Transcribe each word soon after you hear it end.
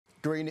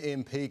Green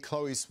MP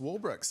Chloe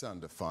Swarbrick's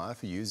under fire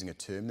for using a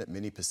term that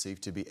many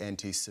perceive to be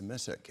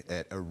anti-Semitic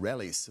at a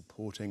rally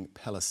supporting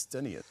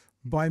Palestinians.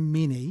 By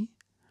many,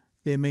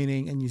 they're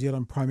meaning in New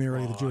Zealand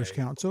primarily the Jewish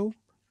Council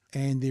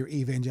and their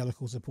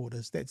evangelical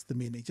supporters. That's the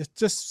many,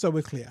 just so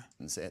we're clear.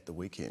 At the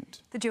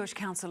weekend. The Jewish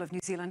Council of New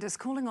Zealand is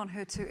calling on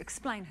her to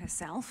explain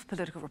herself.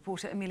 Political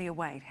reporter Amelia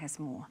Wade has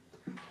more.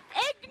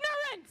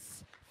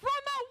 Ignorance from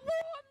a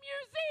war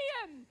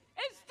museum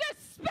is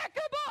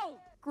despicable!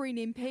 Green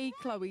MP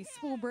Chloe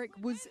Swarbrick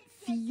was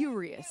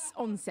furious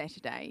on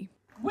Saturday.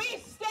 We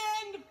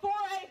stand for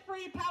a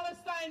free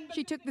Palestine.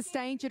 She took the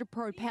stage at a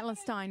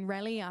pro-Palestine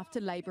rally after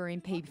Labour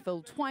MP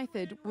Phil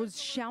Twyford was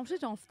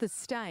shouted off the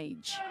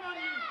stage.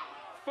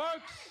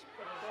 Folks.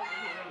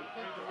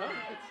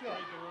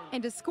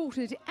 And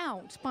escorted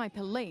out by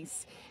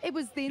police. It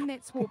was then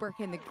that Swarbrick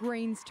and the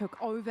Greens took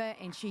over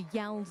and she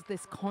yelled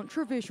this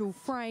controversial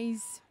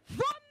phrase, "From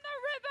the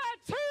river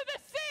to the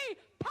sea,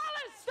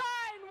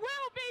 Palestine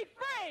will be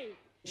free."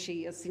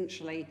 She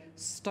essentially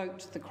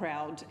stoked the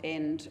crowd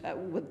and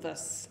with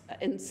this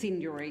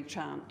incendiary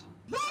chant.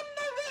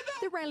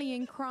 The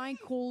rallying cry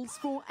calls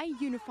for a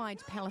unified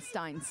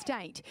Palestine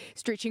state,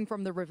 stretching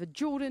from the River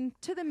Jordan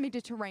to the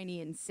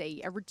Mediterranean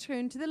Sea, a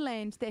return to the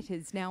land that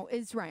is now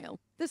Israel.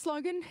 The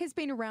slogan has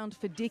been around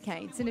for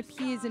decades and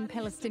appears in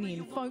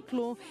Palestinian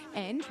folklore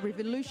and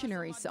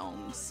revolutionary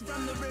songs.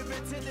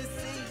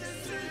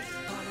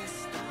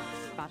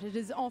 But it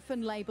is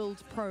often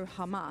labelled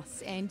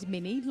pro-Hamas, and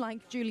many,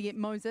 like Juliet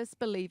Moses,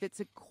 believe it's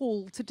a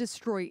call to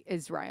destroy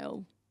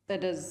Israel.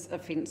 It is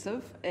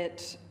offensive.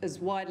 It is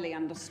widely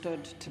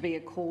understood to be a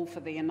call for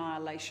the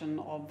annihilation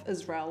of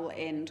Israel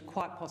and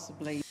quite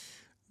possibly.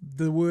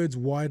 The words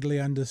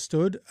widely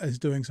understood is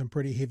doing some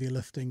pretty heavy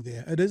lifting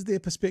there. It is their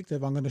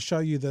perspective. I'm going to show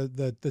you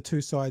the two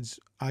sides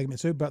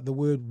argument too, but the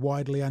word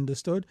widely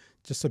understood,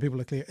 just so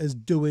people are clear, is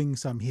doing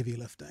some heavy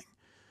lifting.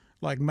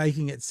 Like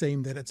making it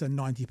seem that it's a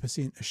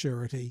 90%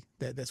 assurity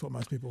that that's what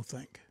most people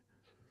think.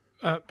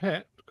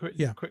 Pat,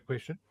 quick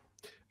question.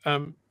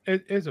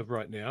 As of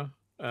right now,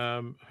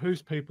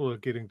 whose people are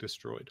getting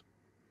destroyed?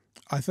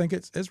 I think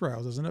it's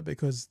Israel's, isn't it?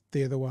 Because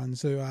they're the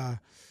ones who are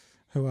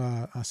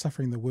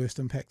suffering the worst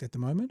impact at the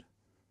moment.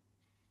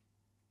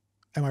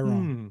 Am I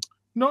wrong?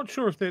 Not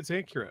sure if that's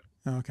accurate.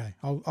 Okay,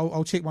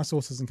 I'll check my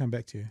sources and come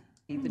back to you.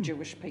 The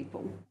Jewish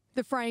people.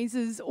 The phrase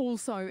is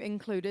also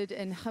included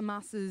in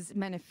Hamas's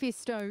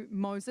manifesto.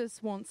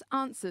 Moses wants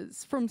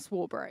answers from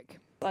Swarbrick.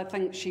 I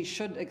think she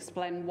should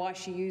explain why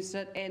she used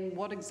it and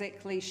what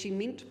exactly she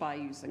meant by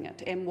using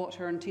it and what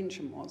her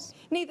intention was.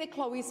 Neither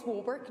Chloe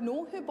Swarbrick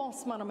nor her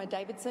boss Marama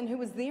Davidson, who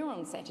was there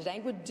on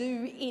Saturday, would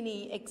do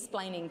any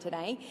explaining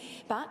today.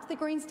 But the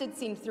Greens did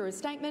send through a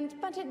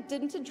statement, but it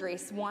didn't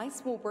address why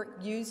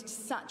Swarbrick used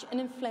such an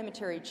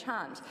inflammatory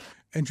chant.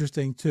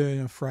 Interesting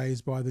turn of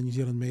phrase by the New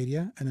Zealand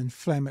media, an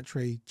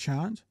inflammatory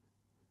chant.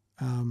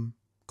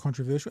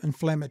 Controversial.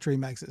 Inflammatory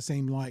makes it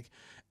seem like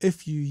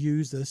if you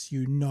use this,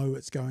 you know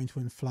it's going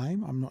to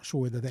inflame. I'm not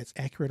sure whether that's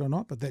accurate or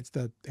not, but that's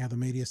how the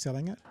media is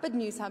selling it. But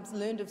News Hub's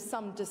learned of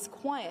some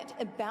disquiet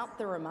about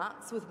the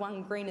remarks, with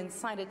one Green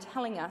insider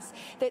telling us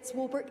that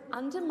Swarbrick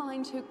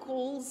undermined her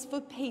calls for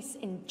peace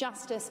and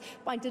justice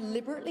by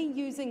deliberately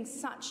using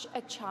such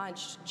a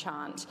charged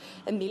chant.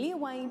 Amelia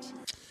Wade.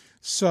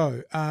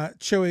 So,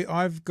 Chewy,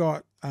 I've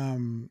got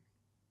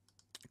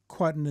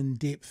quite an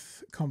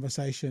in-depth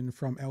conversation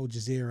from Al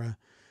Jazeera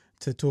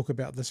to talk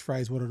about this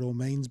phrase, what it all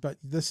means, but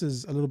this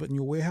is a little bit in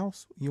your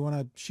warehouse. You want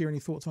to share any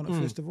thoughts on it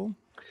first of all?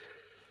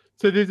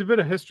 So there's a bit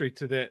of history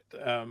to that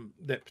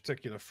that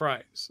particular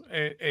phrase,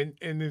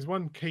 and there's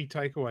one key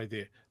takeaway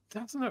there.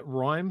 Doesn't it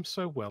rhyme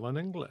so well in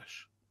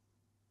English?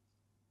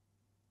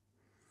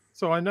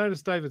 So I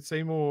noticed David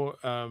Seymour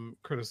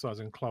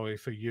criticising Chloe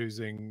for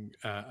using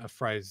a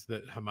phrase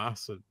that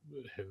Hamas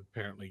have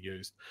apparently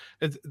used.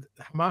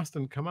 Hamas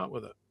didn't come up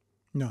with it.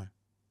 No.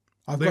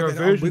 There are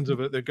versions of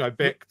it that go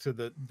back to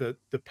the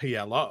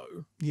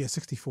PLO. Yeah,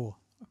 64.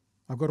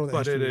 I've got all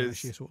that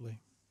history shortly.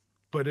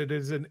 But it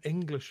is an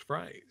English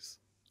phrase.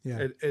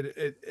 Yeah.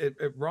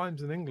 It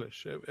rhymes in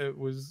English. It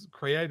was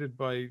created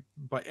by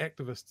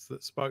activists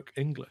that spoke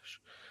English.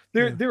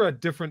 There are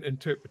different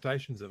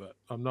interpretations of it.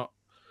 I'm not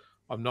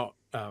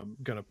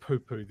going to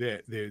poo-poo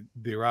that.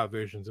 There are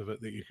versions of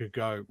it that you could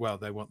go, well,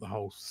 they want the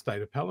whole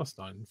state of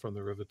Palestine from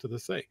the river to the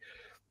sea.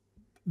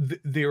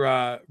 There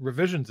are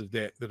revisions of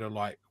that are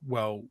like,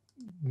 well,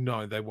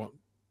 no, they want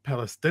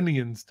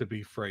Palestinians to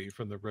be free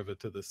from the river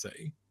to the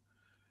sea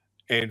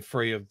and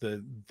free of I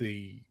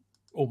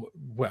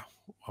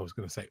was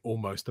going to say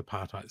almost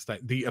apartheid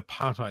state, the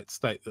apartheid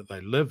state that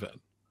they live in.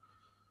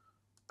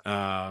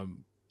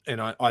 And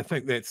I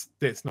think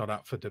that's not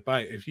up for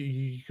debate. If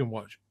you can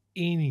watch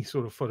any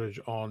sort of footage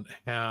on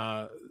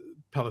how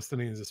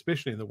Palestinians,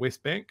 especially in the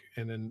West Bank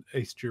and in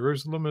East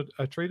Jerusalem,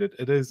 are treated,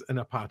 it is an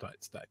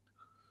apartheid state.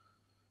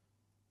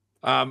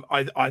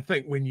 I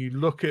think when you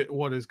look at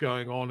what is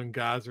going on in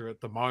Gaza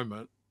at the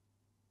moment,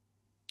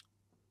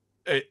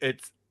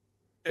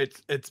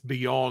 it's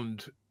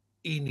beyond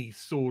any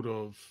sort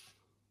of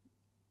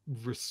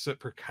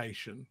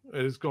reciprocation.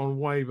 It has gone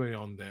way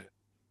beyond that.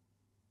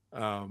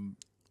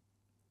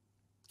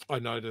 I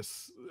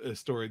noticed a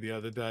story the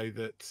other day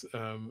that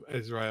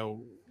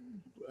Israel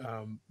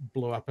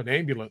blew up an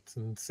ambulance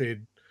and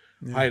said,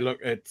 "Hey, look,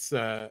 it's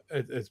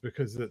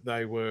because that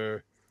they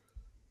were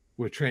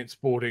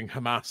transporting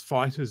Hamas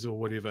fighters or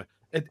whatever."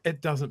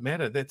 It doesn't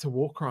matter. That's a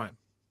war crime,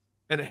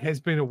 and it has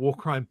been a war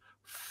crime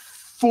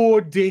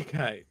for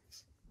decades.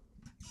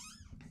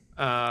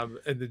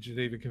 In the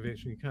Geneva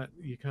Convention,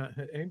 you can't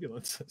hit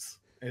ambulances,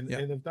 and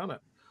they've done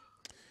it.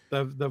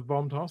 They've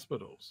bombed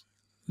hospitals.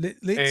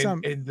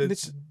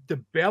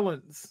 The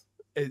balance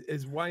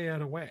is way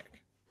out of whack.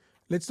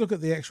 Let's look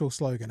at the actual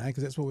slogan,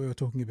 because that's what we were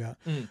talking about.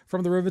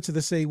 From the river to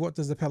the sea, what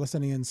does the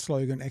Palestinian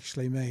slogan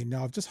actually mean?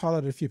 Now, I've just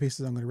highlighted a few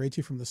pieces I'm going to read to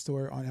you from the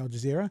story on Al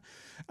Jazeera.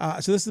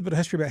 So this is a bit of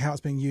history about how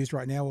it's being used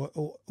right now,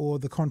 or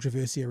the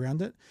controversy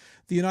around it.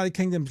 The United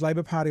Kingdom's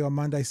Labour Party on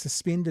Monday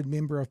suspended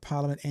Member of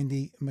Parliament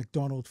Andy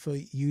MacDonald for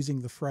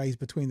using the phrase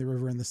between the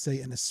river and the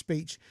sea in a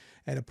speech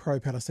at a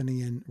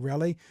pro-Palestinian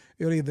rally.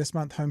 Earlier this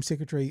month, Home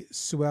Secretary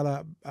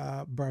Suella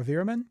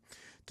Braverman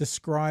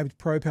described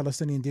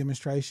pro-Palestinian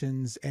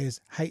demonstrations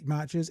as hate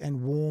marches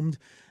and warned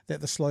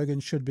that the slogan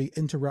should be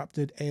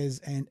interrupted as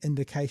an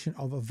indication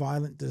of a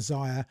violent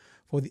desire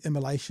for the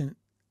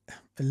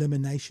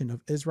elimination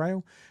of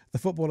Israel. The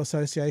Football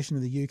Association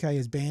in the UK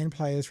has banned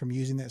players from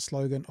using that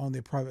slogan on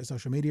their private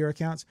social media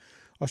accounts.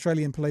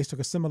 Australian police took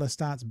a similar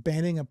stance,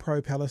 banning a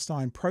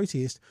pro-Palestine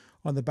protest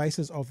on the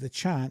basis of the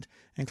chant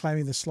and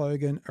claiming the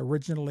slogan,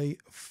 originally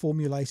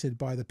formulated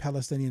by the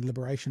Palestinian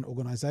Liberation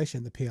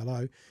Organization, the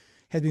PLO,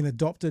 had been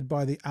adopted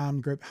by the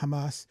armed group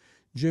Hamas.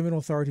 German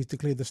authorities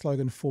declared the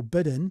slogan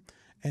forbidden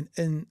and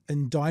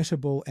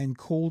indictable and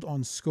called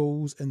on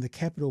schools in the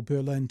capital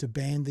Berlin to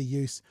ban the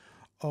use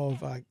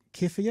of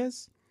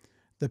keffiyehs,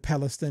 the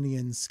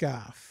Palestinian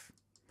scarf.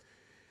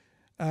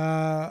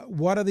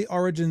 What are the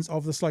origins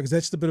of the slogan?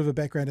 That's just a bit of a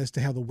background as to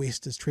how the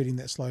West is treating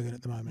that slogan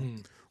at the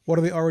moment. What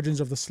are the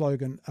origins of the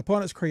slogan?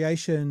 Upon its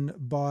creation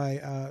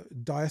by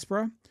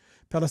diaspora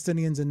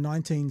Palestinians in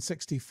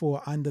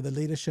 1964 under the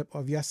leadership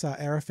of Yasser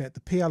Arafat,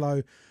 the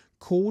PLO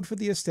called for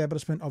the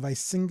establishment of a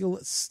single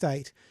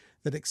state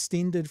that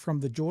extended from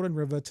the Jordan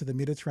River to the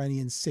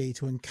Mediterranean Sea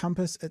to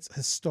encompass its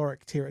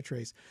historic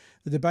territories.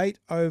 The debate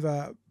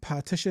over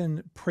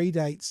partition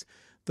predates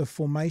the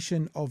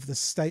formation of the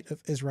State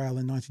of Israel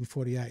in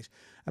 1948,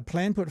 a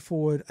plan put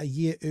forward a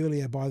year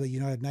earlier by the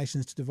United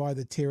Nations to divide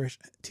the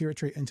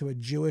territory into a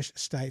Jewish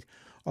state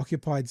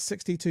occupied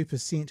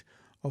 62%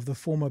 of the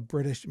former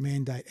British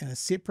mandate, and a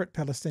separate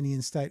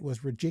Palestinian state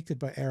was rejected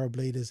by Arab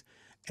leaders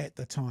at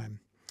the time.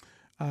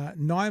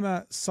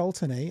 Naima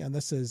Sultani, and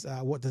this is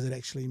what does it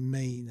actually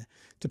mean?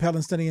 To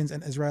Palestinians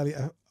and Israeli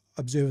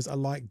observers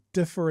alike,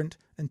 different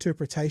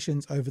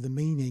interpretations over the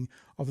meaning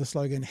of the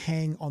slogan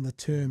hang on the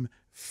term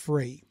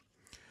free.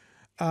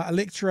 A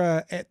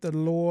lecturer at the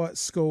Law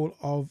School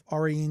of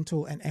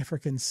Oriental and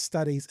African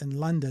Studies in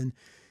London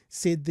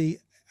said the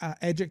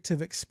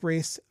adjective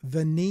express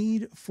the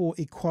need for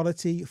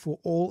equality for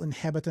all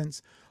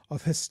inhabitants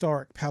of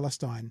historic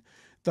Palestine.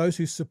 Those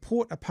who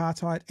support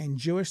apartheid and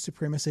Jewish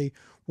supremacy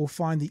will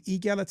find the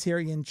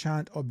egalitarian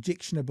chant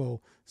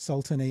objectionable,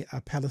 Sultani, a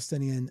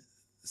Palestinian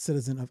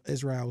citizen of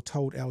Israel,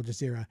 told Al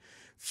Jazeera.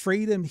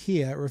 Freedom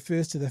here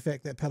refers to the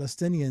fact that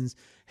Palestinians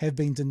have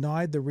been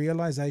denied the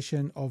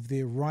realization of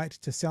their right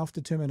to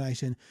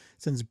self-determination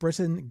since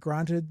Britain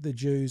granted the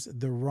Jews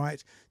the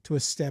right to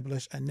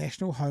establish a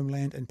national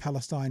homeland in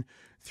Palestine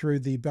through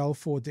the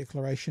Balfour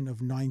Declaration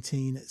of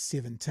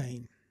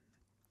 1917.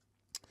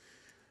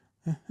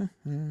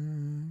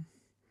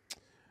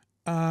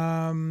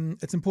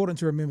 It's important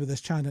to remember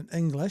this chant in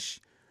English,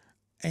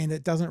 and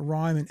it doesn't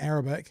rhyme in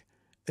Arabic.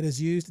 It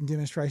is used in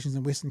demonstrations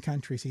in Western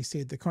countries, he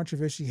said. The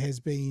controversy has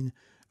been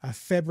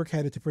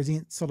fabricated to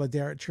present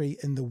solidarity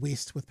in the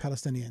West with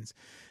Palestinians.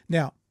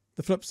 Now,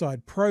 the flip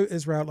side,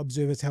 pro-Israel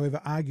observers,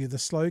 however, argue the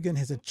slogan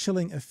has a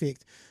chilling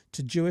effect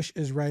to Jewish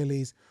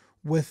Israelis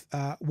with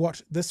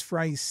what this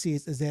phrase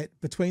says is that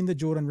between the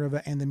Jordan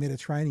River and the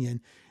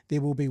Mediterranean,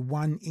 there will be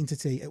one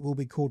entity. It will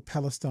be called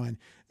Palestine.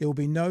 There will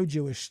be no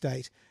Jewish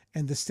state,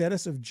 and the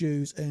status of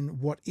Jews in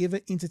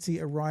whatever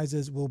entity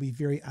arises will be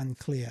very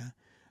unclear.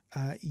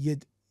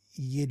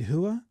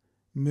 Yedhua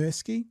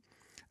Mirsky,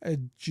 a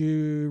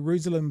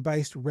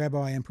Jerusalem-based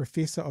rabbi and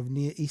professor of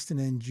Near Eastern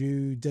and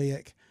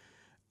Judaic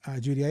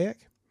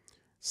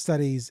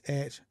studies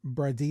at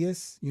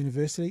Brandeis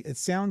University. It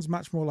sounds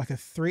much more like a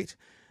threat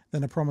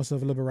than a promise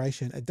of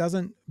liberation. It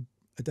doesn't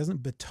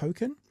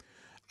betoken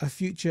a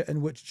future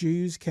in which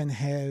Jews can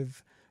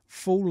have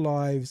full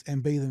lives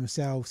and be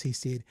themselves, he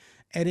said,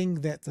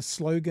 adding that the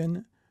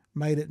slogan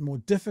made it more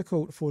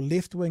difficult for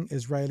left-wing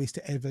Israelis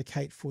to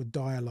advocate for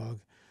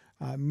dialogue.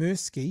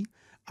 Mirsky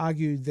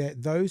argued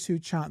that those who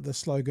chant the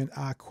slogan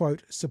are,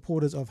 quote,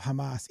 supporters of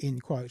Hamas,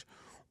 end quote,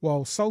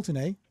 while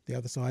Sultani, the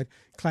other side,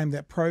 claimed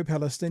that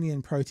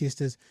pro-Palestinian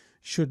protesters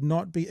should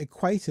not be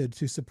equated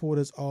to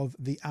supporters of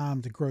the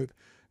armed group,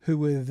 who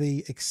were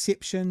the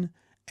exception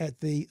at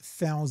the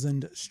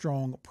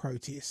 1,000-strong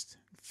protest.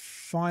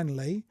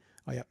 Finally,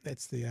 Oh yeah,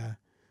 that's the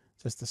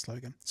just the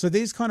slogan. So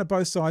there's kind of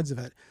both sides of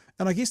it.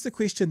 And I guess the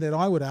question that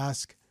I would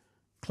ask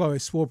Chloe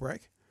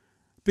Swarbrick,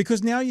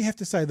 because now you have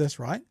to say this,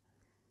 right?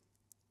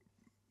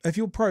 If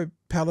you're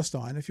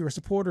pro-Palestine, if you're a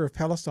supporter of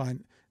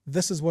Palestine,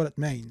 this is what it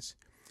means.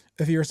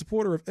 If you're a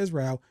supporter of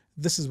Israel,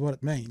 this is what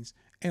it means.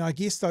 And I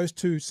guess those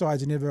two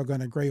sides are never going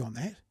to agree on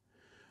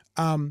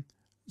that.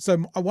 So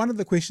one of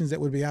the questions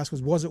that would be asked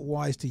was it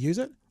wise to use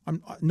it?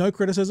 No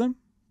criticism,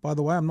 by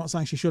the way. I'm not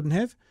saying she shouldn't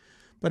have.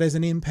 But as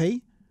an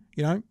MP,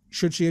 you know,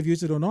 should she have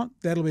used it or not?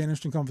 That'll be an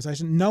interesting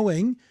conversation,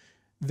 knowing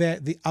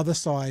that the other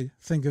side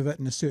think of it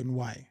in a certain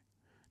way.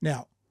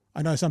 Now,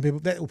 I know some people,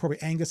 that will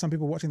probably anger some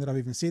people watching that I've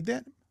even said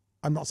that.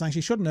 I'm not saying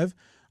she shouldn't have.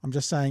 I'm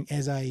just saying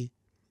as an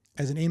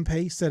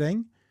MP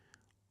sitting,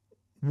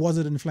 was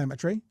it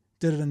inflammatory?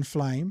 Did it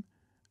inflame?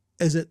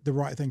 Is it the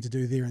right thing to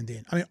do there and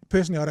then? I mean,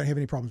 personally, I don't have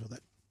any problems with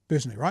it.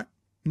 Personally, right?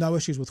 No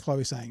issues with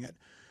Chloe saying it.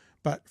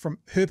 But from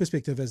her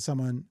perspective as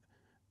someone,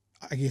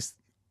 I guess,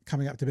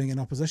 coming up to being in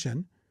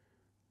opposition,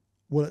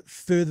 will it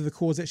further the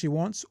cause that she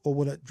wants, or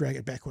will it drag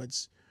it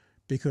backwards?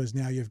 Because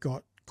now you've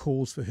got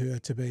calls for her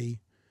to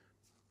be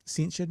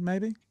censured,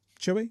 maybe?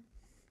 Chewy?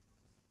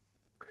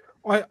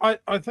 I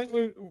think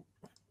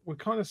we're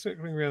kind of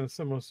circling around a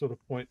similar sort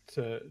of point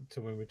to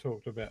when we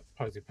talked about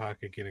Posey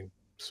Parker getting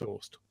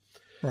sourced.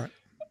 Right.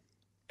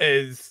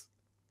 As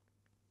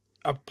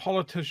a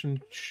politician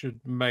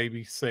should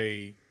maybe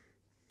see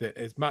that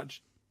as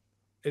much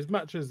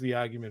as the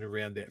argument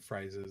around that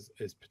phrase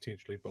is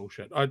potentially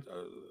bullshit.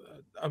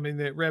 I mean,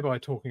 that rabbi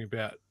talking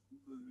about,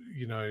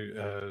 you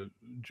know,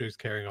 Jews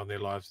carrying on their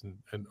lives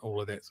and all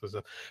of that sort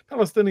of stuff.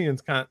 Palestinians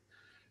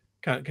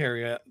can't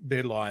carry out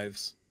their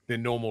lives, their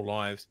normal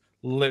lives,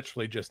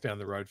 literally just down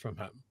the road from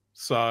him.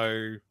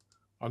 So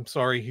I'm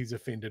sorry he's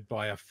offended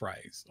by a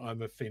phrase.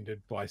 I'm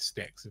offended by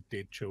stacks of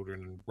dead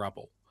children and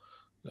rubble.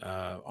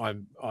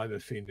 I'm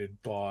offended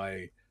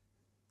by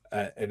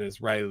an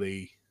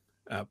Israeli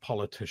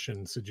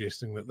politician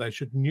suggesting that they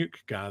should nuke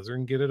Gaza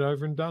and get it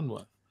over and done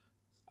with.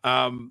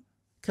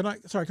 Can I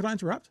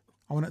interrupt?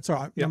 I want to.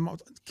 Sorry, yep.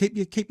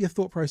 Keep your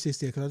thought process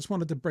there, because I just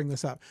wanted to bring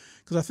this up,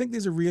 because I think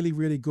there's a really,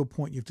 really good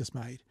point you've just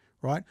made,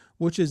 right?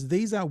 Which is,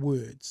 these are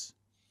words,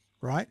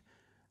 right?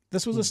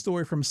 This was a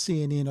story from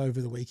CNN over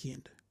the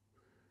weekend.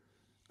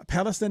 A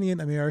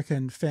Palestinian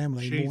American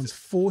family mourns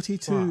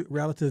 42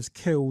 relatives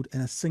killed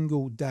in a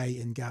single day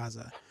in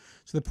Gaza.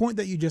 So the point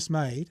that you just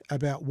made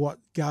about what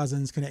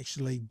Gazans can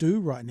actually do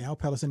right now,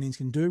 Palestinians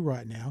can do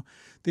right now,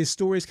 there's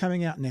stories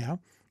coming out now,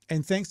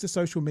 and thanks to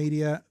social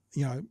media,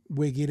 you know,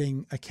 we're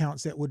getting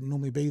accounts that wouldn't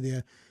normally be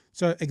there.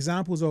 So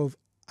examples of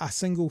a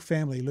single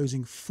family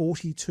losing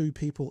 42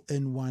 people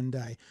in one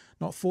day,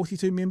 not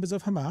 42 members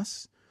of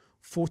Hamas,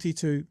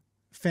 42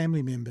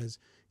 family members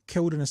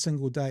killed in a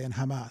single day in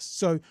Hamas.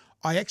 So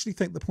I actually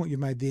think the point you've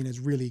made then is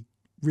really,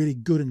 really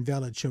good and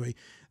valid, Chewy,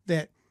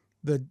 that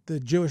the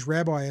Jewish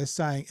rabbi is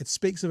saying it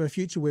speaks of a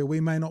future where we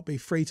may not be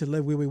free to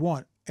live where we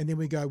want. And then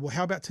we go, well,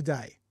 how about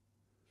today?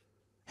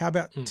 How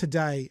about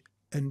today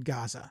in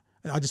Gaza?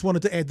 And I just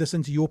wanted to add this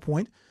into your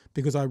point,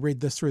 because I read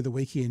this through the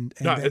weekend,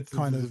 and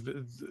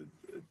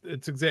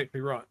it's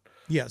exactly right.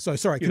 Yeah. So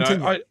sorry,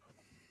 continue.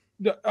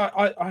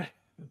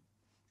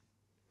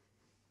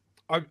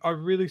 I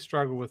really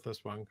struggle with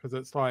this one, because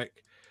it's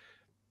like,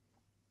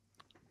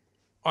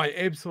 I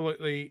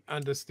absolutely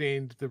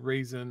understand the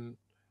reason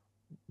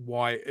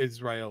why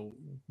Israel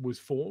was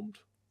formed.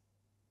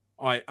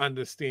 I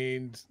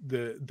understand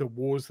the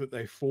wars that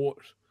they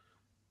fought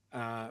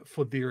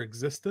for their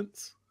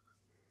existence,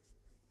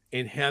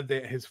 and how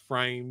that has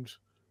framed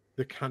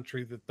the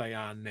country that they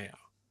are now.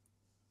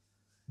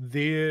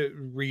 Their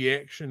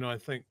reaction, I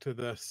think, to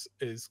this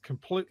is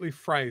completely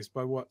phrased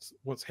by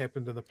what's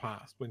happened in the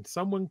past. When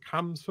someone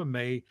comes for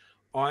me,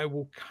 I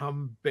will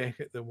come back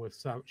at them with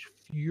such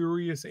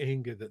furious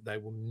anger that they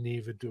will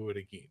never do it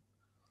again.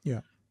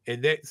 Yeah.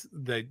 And that's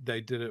they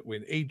did it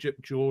when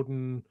Egypt,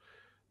 Jordan,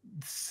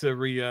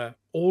 Syria,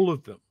 all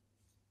of them.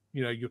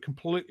 You know, you're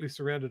completely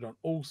surrounded on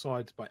all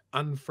sides by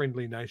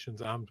unfriendly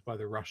nations armed by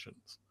the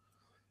Russians.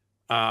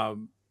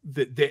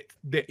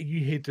 That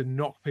you had to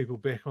knock people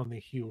back on their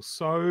heels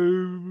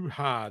so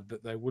hard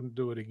that they wouldn't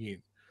do it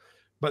again.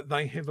 But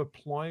they have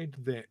applied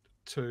that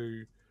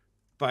to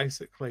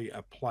basically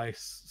a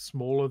place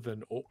smaller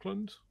than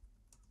Auckland.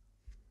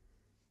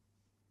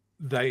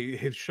 They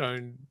have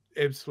shown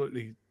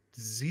absolutely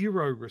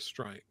zero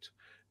restraint.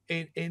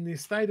 And their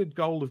stated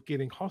goal of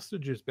getting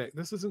hostages back,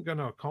 this isn't going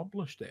to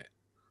accomplish that.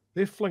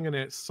 They're flinging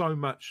out so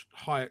much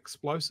high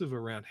explosive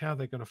around how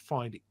they're going to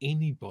find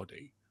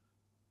anybody.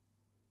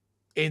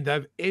 And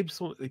they've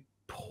absolutely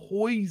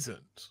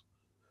poisoned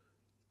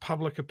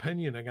public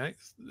opinion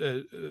against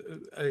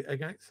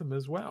them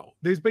as well.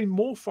 There's been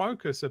more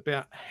focus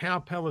about how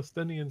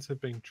Palestinians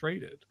have been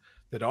treated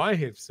that I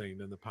have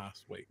seen in the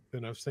past week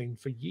than I've seen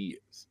for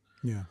years.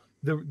 Yeah.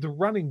 The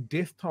running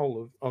death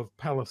toll of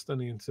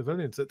Palestinian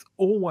civilians, it's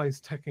always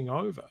ticking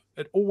over.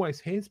 It always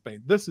has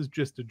been. This is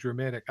just a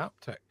dramatic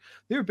uptick.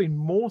 There have been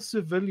more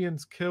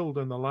civilians killed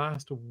in the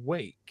last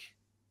week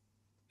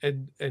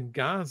in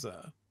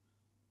Gaza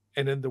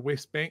and in the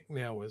West Bank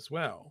now as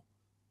well,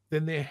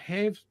 than there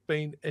have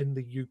been in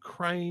the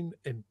Ukraine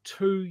in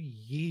 2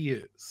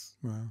 years.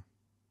 Wow.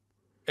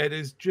 It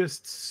is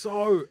just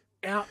so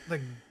out the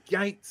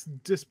gates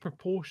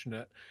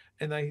disproportionate,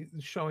 and they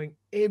showing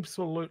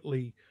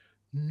absolutely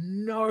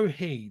no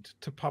heed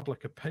to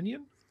public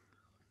opinion,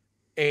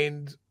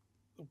 and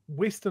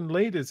Western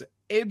leaders are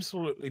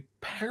absolutely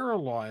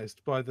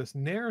paralyzed by this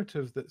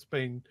narrative that's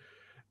been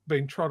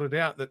trotted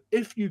out, that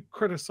if you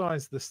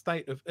criticize the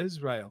state of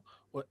Israel,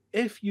 or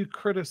if you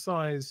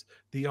criticize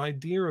the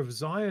idea of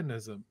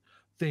Zionism,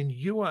 then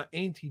you are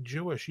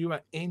anti-Jewish, you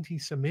are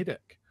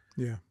anti-Semitic.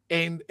 Yeah.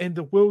 And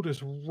the world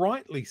is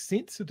rightly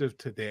sensitive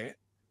to that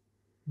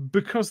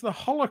because the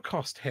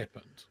Holocaust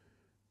happened.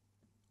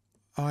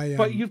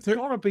 But you've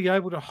got to be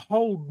able to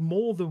hold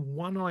more than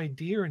one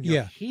idea in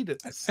your head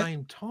at the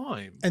same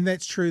time. And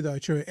that's true, though,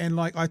 true. And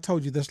like I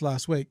told you this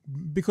last week,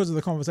 because of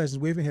the conversations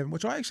we've been having,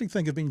 which I actually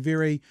think have been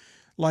very,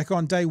 like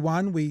on day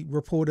one, we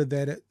reported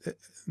that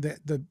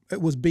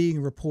it was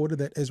being reported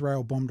that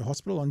Israel bombed a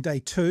hospital. On day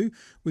two,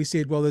 we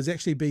said, well, there's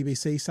actually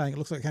BBC saying it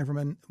looks like it came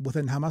from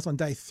within Hamas. On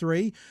day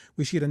three,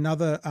 we shared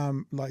another,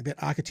 like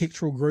that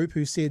architectural group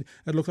who said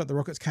it looked like the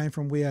rockets came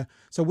from where.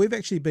 So we've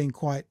actually been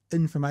quite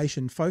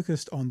information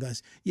focused on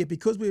this. Yet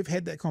because we've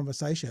had that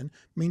conversation,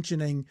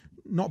 mentioning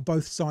not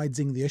both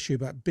sidesing the issue,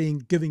 but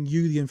giving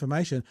you the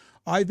information,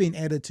 I've been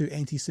added to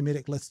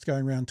anti-Semitic lists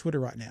going around Twitter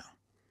right now.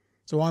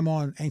 So I'm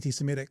on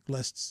anti-Semitic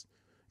lists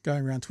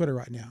going around Twitter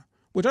right now,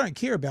 which I don't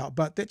care about,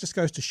 but that just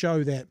goes to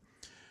show that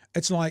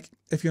it's like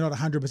if you're not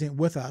 100%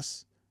 with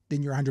us,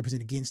 then you're 100%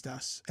 against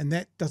us. And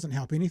that doesn't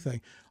help anything.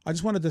 I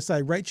just wanted to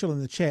say, Rachel in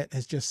the chat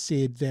has just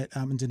said that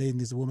in Dunedin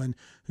there's a woman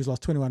who's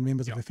lost 21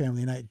 members of her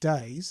family in 8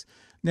 days.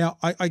 Now,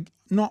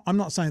 I'm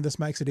not saying this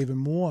makes it even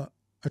more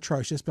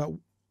atrocious, but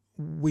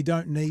we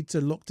don't need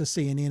to look to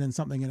CNN and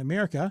something in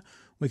America.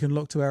 We can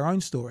look to our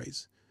own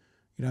stories.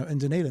 You know, in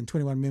Dunedin,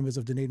 21 members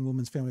of Dunedin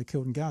women's family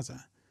killed in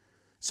Gaza.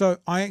 So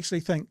I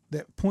actually think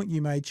that point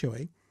you made,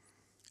 Chewy,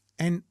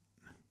 and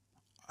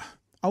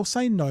I'll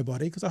say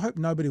nobody, because I hope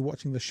nobody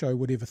watching the show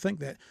would ever think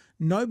that.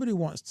 Nobody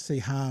wants to see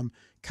harm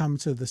come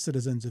to the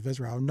citizens of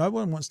Israel. No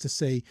one wants to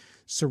see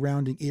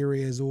surrounding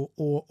areas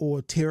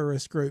or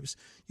terrorist groups,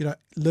 you know,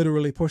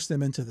 literally push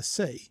them into the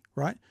sea,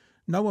 right?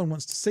 No one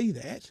wants to see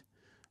that.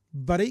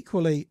 But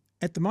equally,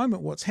 at the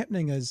moment, what's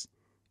happening is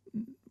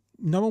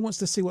no one wants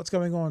to see what's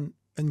going on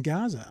in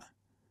Gaza.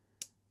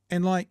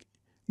 And like,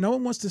 no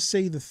one wants to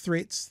see the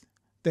threats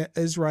that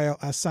Israel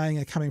are saying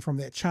are coming from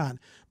that chant.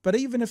 But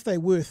even if they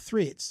were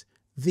threats,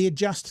 they're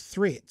just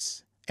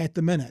threats at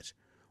the minute.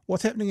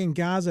 What's happening in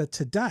Gaza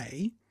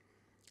today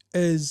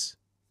is,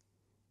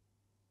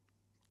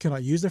 can I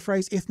use the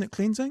phrase ethnic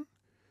cleansing?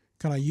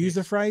 Can I use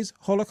the phrase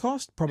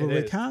Holocaust?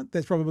 Probably can't.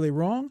 That's probably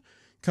wrong.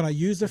 Can I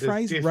use the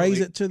phrase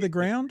raise it to the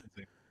ground?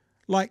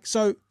 Like,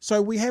 so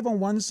we have on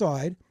one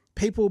side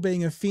people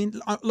being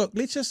offended. Look,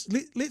 let's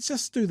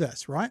just do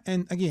this, right?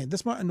 And again,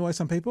 this might annoy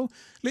some people.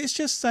 Let's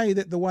just say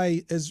that the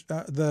way is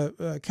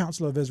the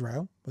Council of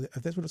Israel,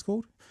 if that's what it's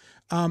called,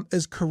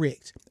 is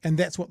correct, and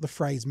that's what the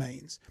phrase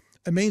means.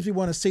 It means we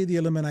want to see the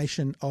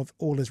elimination of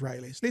all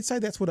Israelis. Let's say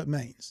that's what it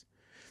means.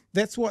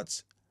 That's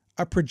what's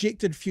a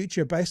projected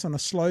future based on a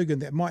slogan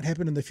that might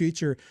happen in the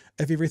future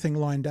if everything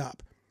lined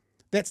up.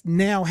 That's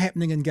now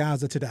happening in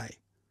Gaza today.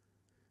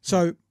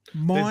 So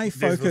there's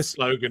the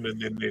slogan,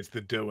 and then there's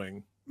the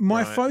doing.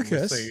 My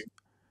focus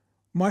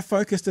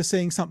to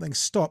seeing something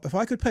stop. If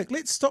I could pick,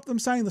 let's stop them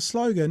saying the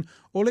slogan,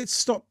 or let's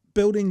stop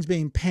buildings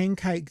being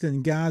pancaked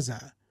in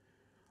Gaza.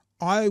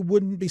 I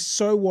wouldn't be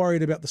so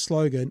worried about the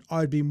slogan.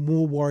 I'd be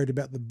more worried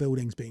about the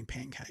buildings being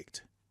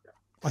pancaked.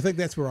 I think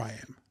that's where I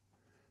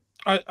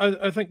am.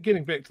 I think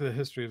getting back to the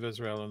history of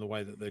Israel and the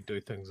way that they do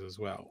things as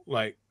well,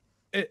 like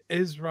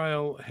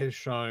Israel has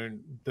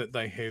shown that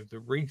they have the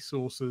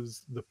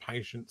resources, the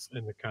patience,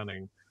 and the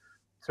cunning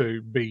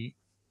to be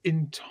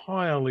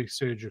entirely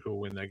surgical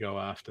when they go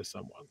after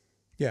someone.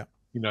 Yeah.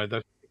 You know,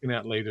 they've taken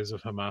out leaders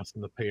of Hamas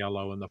and the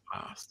PLO in the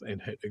past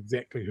and hit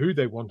exactly who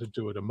they wanted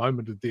to at a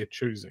moment of their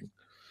choosing.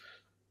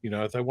 You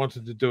know, if they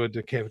wanted to do a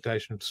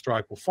decapitation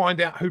strike, we'll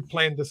find out who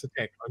planned this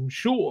attack. I'm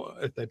sure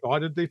if they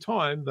bided their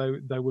time,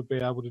 they would be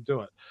able to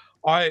do it.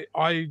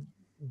 I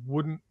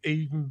wouldn't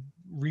even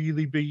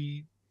really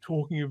be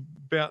talking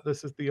about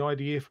this as the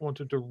IDF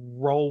wanted to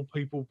roll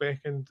people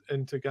back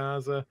into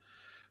Gaza,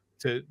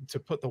 to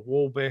put the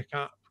wall back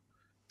up,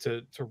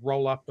 to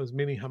roll up as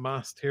many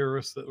Hamas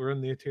terrorists that were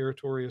in their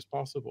territory as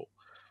possible.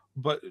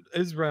 But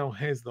Israel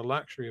has the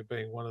luxury of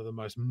being one of the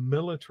most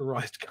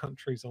militarized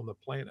countries on the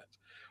planet.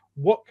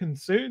 What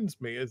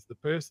concerns me is the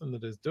person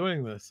that is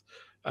doing this,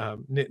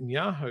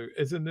 Netanyahu,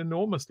 is an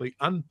enormously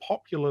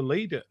unpopular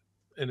leader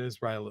in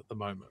Israel at the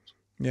moment.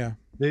 Yeah.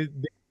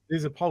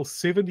 There's a poll,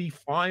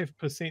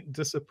 75%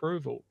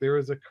 disapproval. There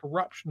is a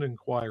corruption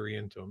inquiry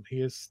into him.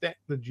 He has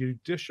stacked the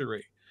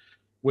judiciary,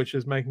 which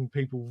is making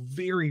people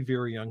very,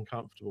 very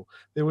uncomfortable.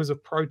 There was a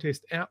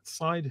protest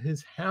outside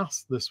his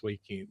house this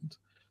weekend,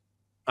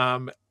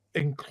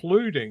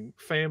 including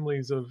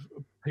families of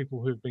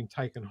people who've been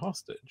taken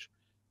hostage.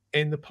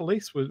 and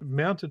the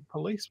mounted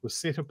police were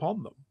set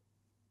upon them.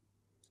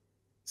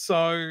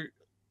 So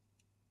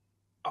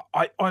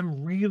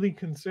I'm really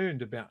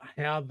concerned about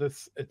how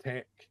this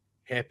attack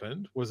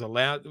happened,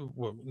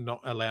 well,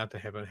 not allowed to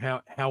happen,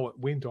 how it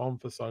went on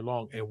for so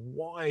long, and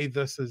why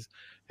this is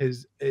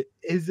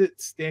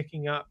it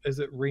stacking up? Is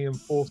it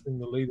reinforcing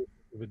the leadership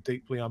of a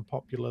deeply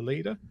unpopular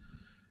leader?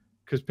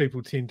 Because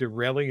people tend to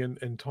rally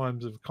in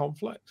times of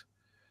conflict.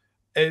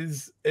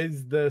 Is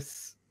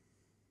this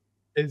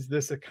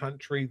a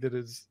country that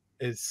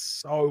is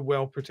so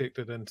well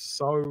protected and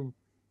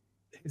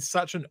is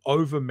such an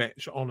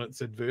overmatch on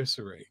its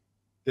adversary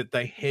that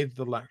they have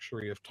the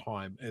luxury of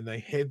time and they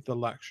have the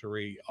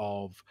luxury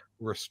of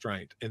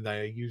restraint, and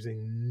they are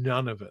using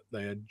none of it?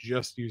 They are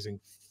just using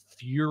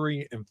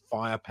fury and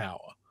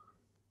firepower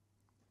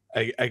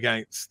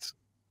against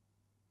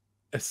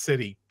a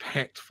city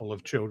packed full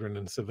of children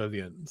and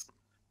civilians,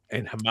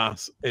 and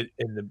Hamas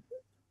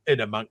in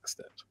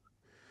amongst it.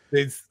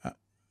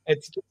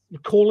 It's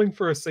just calling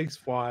for a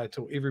ceasefire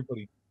till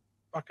everybody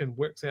fucking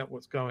works out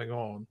what's going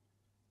on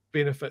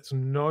benefits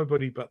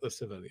nobody but the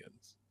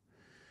civilians.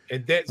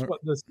 And that's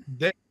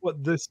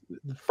what this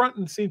front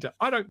and center.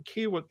 I don't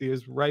care what the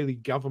Israeli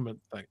government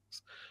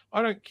thinks.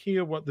 I don't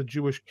care what the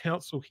Jewish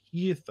council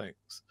here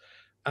thinks,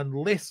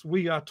 unless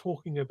we are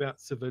talking about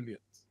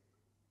civilians,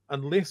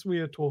 unless we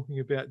are talking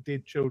about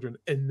dead children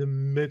in the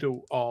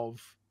middle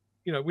of,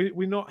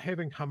 we're not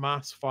having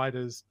Hamas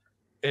fighters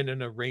in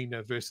an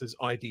arena versus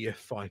IDF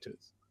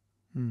fighters.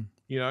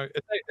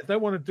 If they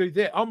want to do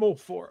that, I'm all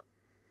for it.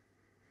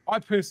 I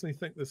personally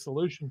think the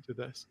solution to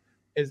this,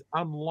 as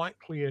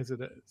unlikely as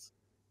it is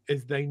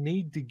they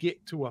need to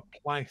get to a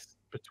place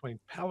between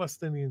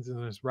Palestinians and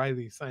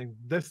Israelis saying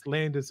this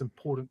land is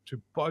important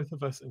to both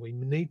of us and we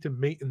need to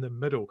meet in the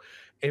middle.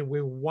 And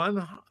when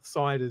one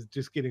side is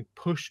just getting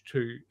pushed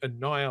to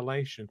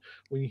annihilation,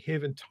 when you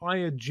have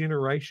entire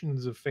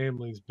generations of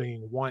families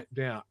being wiped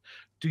out,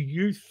 do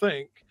you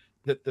think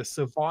that the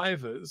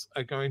survivors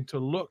are going to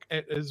look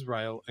at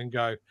Israel and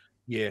go,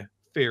 yeah,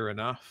 fair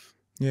enough?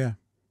 Yeah.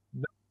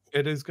 No,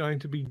 it is going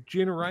to be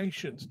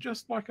generations,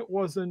 just like it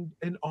was in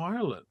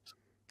Ireland.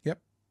 Yep.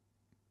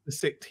 The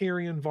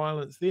sectarian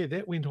violence there,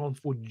 that went on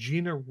for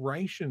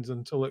generations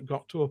until it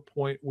got to a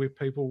point where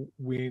people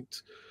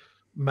went,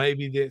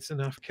 maybe that's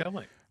enough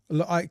killing.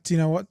 Look, do you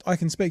know what? I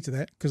can speak to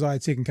that because I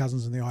had second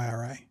cousins in the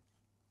IRA,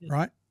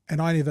 right?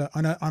 And I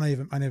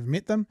never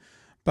met them,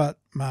 but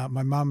my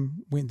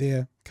mum went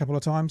there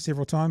several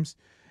times,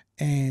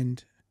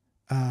 and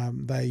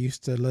they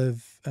used to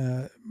live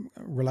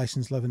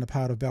in a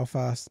part of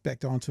Belfast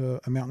backed onto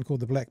a mountain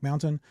called the Black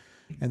Mountain,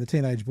 and the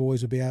teenage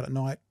boys would be out at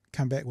night,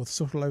 come back with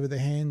soot all over their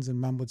hands,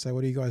 and mum would say,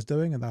 "What are you guys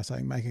doing?" And they're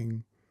saying,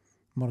 "Making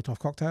Molotov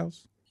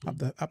cocktails up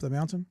the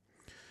mountain."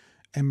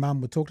 And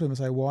mum would talk to them and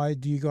say, "Why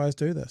do you guys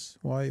do this?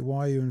 Why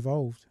are you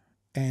involved?"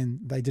 And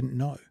they didn't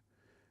know,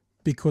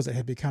 because it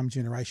had become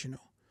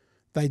generational.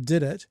 They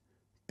did it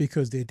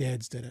because their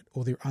dads did it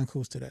or their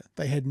uncles did it.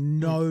 They had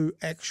no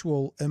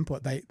actual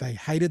input. They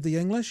hated the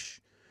English,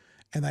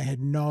 and they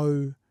had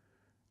no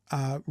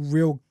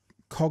real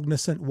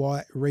cognizant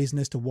reason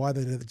as to why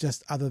they did it,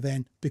 just other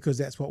than because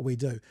that's what we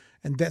do.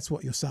 And that's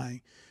what you're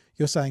saying.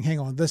 You're saying, hang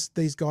on,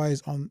 these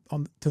guys on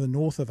to the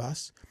north of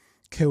us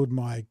killed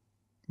my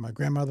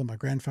grandmother, my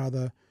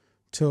grandfather,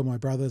 two of my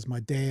brothers,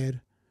 my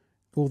dad,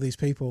 all these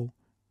people.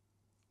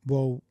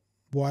 Well,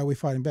 why are we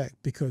fighting back?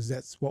 Because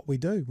that's what we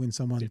do when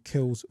someone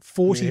kills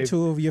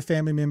 42 of your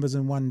family members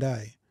in one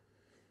day.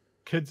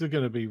 Kids are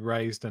going to be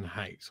raised in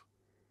hate.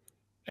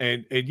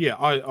 And yeah,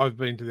 I've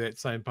been to that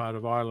same part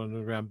of Ireland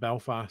around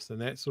Belfast and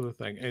that sort of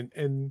thing.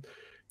 And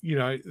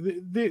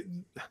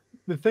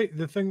the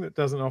thing that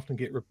doesn't often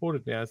get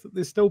reported now is that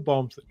there's still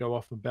bombs that go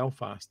off in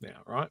Belfast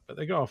now, right? But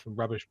they go off in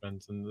rubbish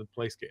bins, and the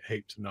police get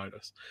heaps of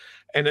notice.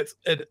 And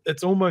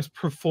it's almost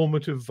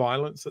performative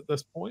violence at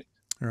this point.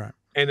 All right.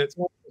 And it's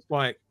almost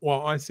like,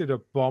 well, I set a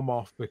bomb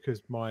off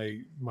because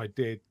my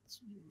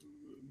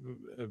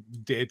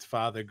dad's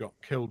father got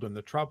killed in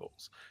the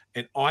Troubles,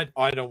 and I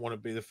don't want to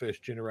be the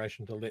first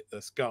generation to let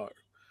this go.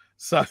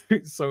 So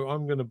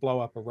I'm going to blow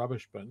up a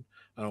rubbish bin.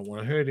 I don't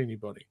want to hurt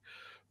anybody.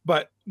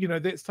 But,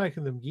 that's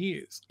taken them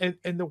years. And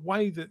the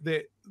way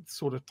that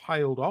sort of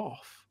tailed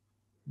off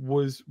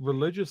was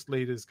religious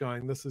leaders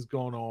going, this has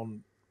gone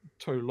on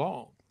too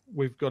long.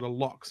 We've got to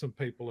lock some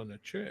people in a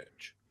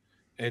church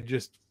and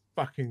just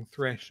fucking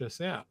thrash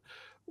this out.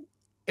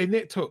 And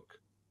that took,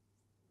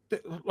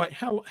 like,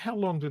 how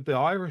long did the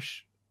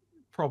Irish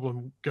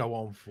problem go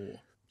on for?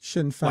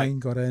 Sinn Féin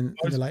got in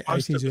the late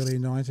 80s, early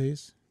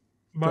 90s.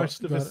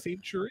 Most of a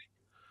century?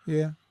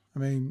 Yeah. I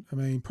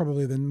mean,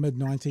 probably the mid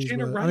 90s.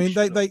 I mean,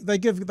 they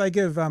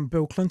give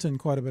Bill Clinton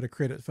quite a bit of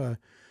credit for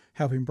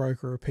helping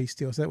broker a peace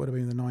deal. So that would have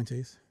been the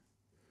 90s.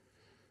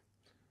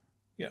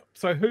 Yeah.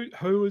 So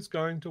who is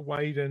going to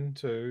wade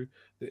into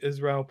the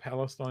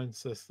Israel-Palestine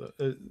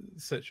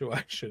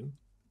situation?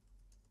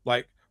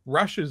 Like,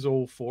 Russia's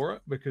all for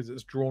it because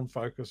it's drawn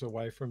focus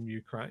away from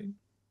Ukraine.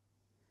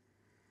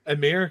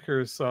 America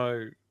is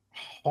so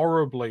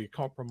horribly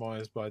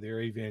compromised by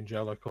their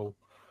evangelical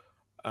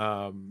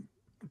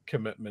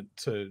commitment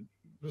to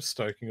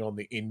stoking on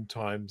the end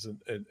times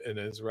in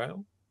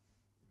Israel.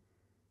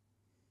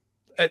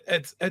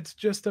 It's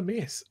just a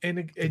mess.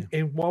 And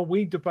while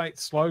we debate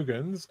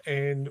slogans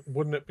and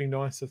wouldn't it be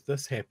nice if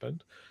this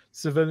happened,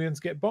 civilians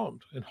get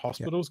bombed and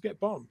hospitals get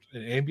bombed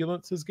and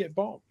ambulances get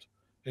bombed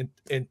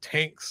and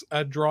tanks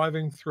are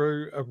driving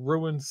through a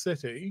ruined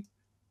city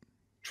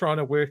trying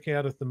to work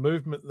out if the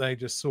movement they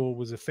just saw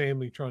was a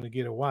family trying to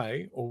get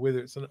away or whether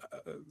it's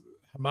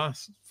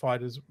Hamas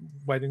fighters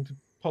waiting to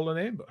pull an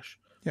ambush.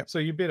 So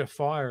you better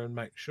fire and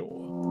make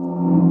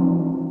sure.